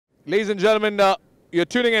Ladies and gentlemen, you're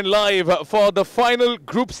tuning in live for the final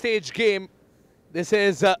group stage game. This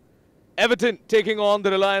is Everton taking on the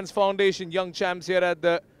Reliance Foundation Young Champs here at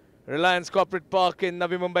the Reliance Corporate Park in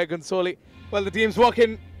Navi Mumbai, 𝚗𝚊𝚛𝚛𝚘𝚠. Well, the team's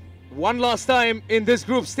walking one last time in this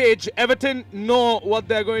group stage. Everton know what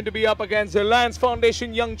they're going to be up against. The Reliance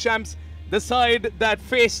Foundation Young Champs, the side that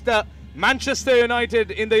faced Manchester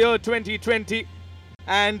United in the year 2020.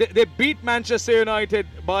 And they beat Manchester United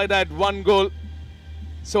by that one goal.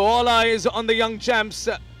 So all eyes on the Young Champs,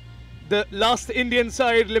 the last Indian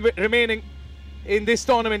side remaining in this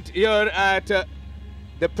tournament here at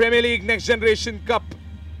the Premier League Next Generation Cup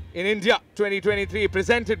in India 2023,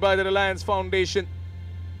 presented by the Reliance Foundation,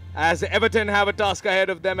 as Everton have a task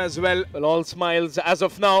ahead of them as well. Well, all smiles as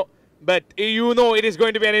of now, but you know it is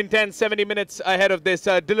going to be an intense 70 minutes ahead of this.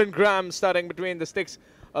 Dylan Graham starting between the sticks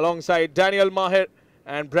alongside Daniel Maher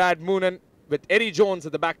and Brad Moonen, with Eddie Jones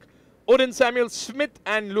at the back. Odin Samuel-Smith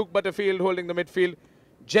and Luke Butterfield holding the midfield.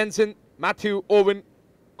 Jensen, Matthew, Owen,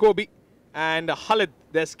 Kobe and Khalid,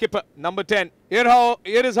 their skipper, number 10. Here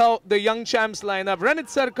is how the Young Champs line up. Ranit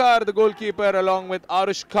Sarkar, the goalkeeper, along with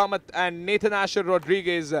Arush Kamath and Nathan Asher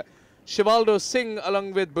Rodriguez. 𝚗𝚊𝚛𝚛𝚘𝚠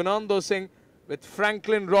along with Bunando Singh, with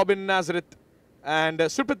Franklin Robin Nazareth and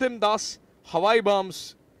Supratim Das, Hawaii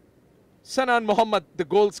Bombs, Sanan Mohammed, the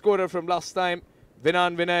goal scorer from last time,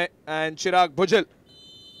 Vinan Vinay and Chirag Bhujal.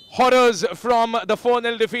 Horrors from the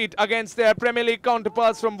 4-0 defeat against their Premier League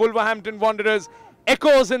counterparts from Wolverhampton Wanderers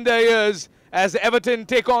echoes in their ears as Everton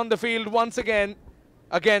take on the field once again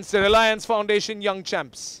against the Reliance Foundation Young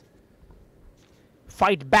Champs.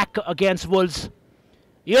 Fight back against Wolves.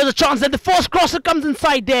 Here's a chance that the first crosser comes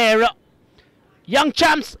inside there. Young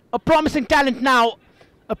Champs, a promising talent now.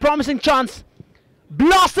 A promising chance.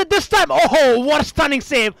 Blasted this time. Oh, what a stunning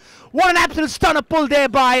save. What an absolute stunner pull there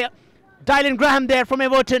by Dylan Graham there from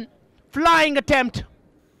Everton. Flying attempt.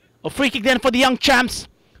 A free kick then for the Young Champs.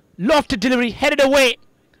 Lofted delivery, headed away.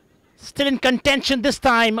 Still in contention this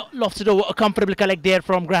time. Lofted over, a comfortable collect there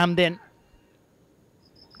from Graham then.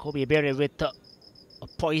 Kobe Berry with a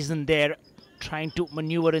poison there. Trying to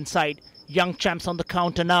maneuver inside. Young Champs on the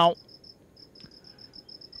counter now.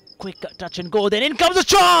 Quick touch and go, then in comes a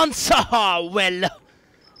chance. Well,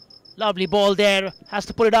 lovely ball there. Has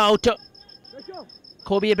to put it out.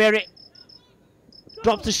 Kobe Berry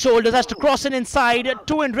drops his shoulders, has to cross in inside.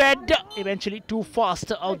 Two in red. Eventually too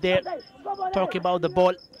fast out there. Talking about the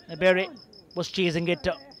ball. Berry was chasing it.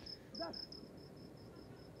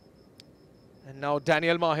 And now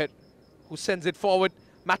Daniel Maher, who sends it forward.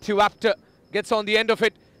 Matthew Apter gets on the end of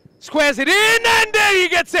it. Squares it in, and there he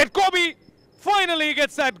gets it. Kobe finally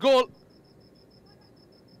gets that goal.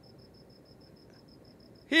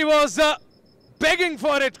 He was begging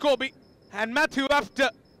for it, Kobe. And Matthew Apter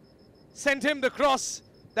sent him the cross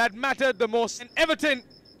that mattered the most. And Everton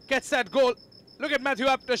gets that goal. Look at Matthew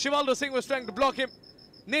Apter. 𝚗𝚊𝚛𝚛𝚘𝚠 was trying to block him.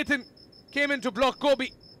 Nathan came in to block Kobe.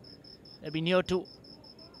 They'll be near to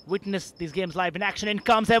witness these games live in action. In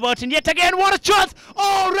comes Everton yet again. What a chance!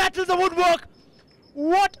 Oh, rattles the woodwork.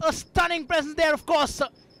 What a stunning presence there, of course.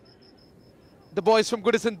 The boys from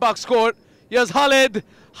Goodison Park scored. Here's Khalid.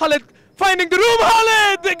 Khalid finding the room.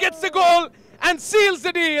 Khalid gets the goal and seals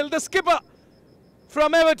the deal. The skipper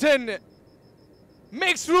from Everton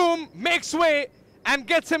makes room, makes way, and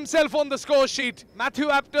gets himself on the score sheet. Matthew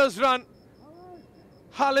Apter's run.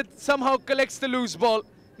 Khalid somehow collects the loose ball,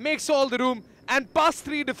 makes all the room, and past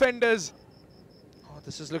three defenders. Oh,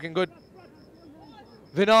 this is looking good.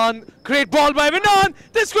 Vinan, great ball by Vinan.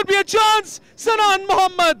 This could be a chance. Sanan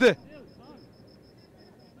Mohammed.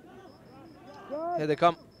 Here they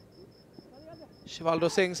come.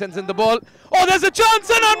 𝚗𝚊𝚛𝚛𝚘𝚠 sends in the ball. Oh, there's a chance.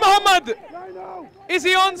 Sanan Mohammed. Is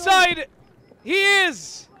he onside? He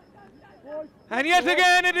is. And yet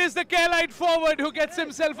again, it is the Kerlite forward who gets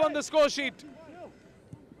himself on the score sheet.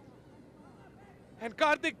 And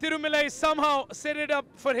Karthik Tirumillai somehow set it up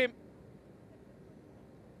for him.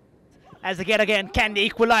 As again, can they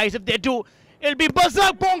equalize? If they do, it'll be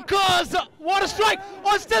berserk bonkers. What a strike.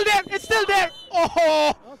 Oh, it's still there. It's still there.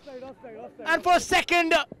 Oh. And for a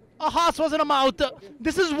second, a heart was in a mouth.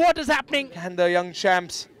 This is what is happening. And the Young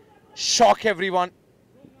Champs shock everyone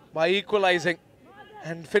by equalizing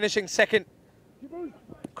and finishing second.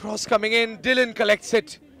 Cross coming in. Dylan collects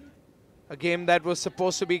it. A game that was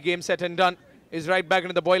supposed to be game, set and done is right back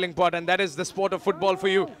into the boiling pot. And that is the sport of football for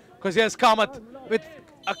you. Because here's Kamath with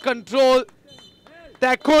a control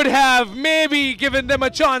that could have maybe given them a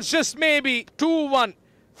chance. Just maybe. 2-1.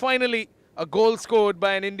 Finally, a goal scored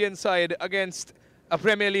by an Indian side against a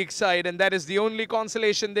Premier League side, and that is the only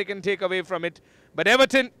consolation they can take away from it. But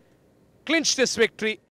Everton clinched this victory.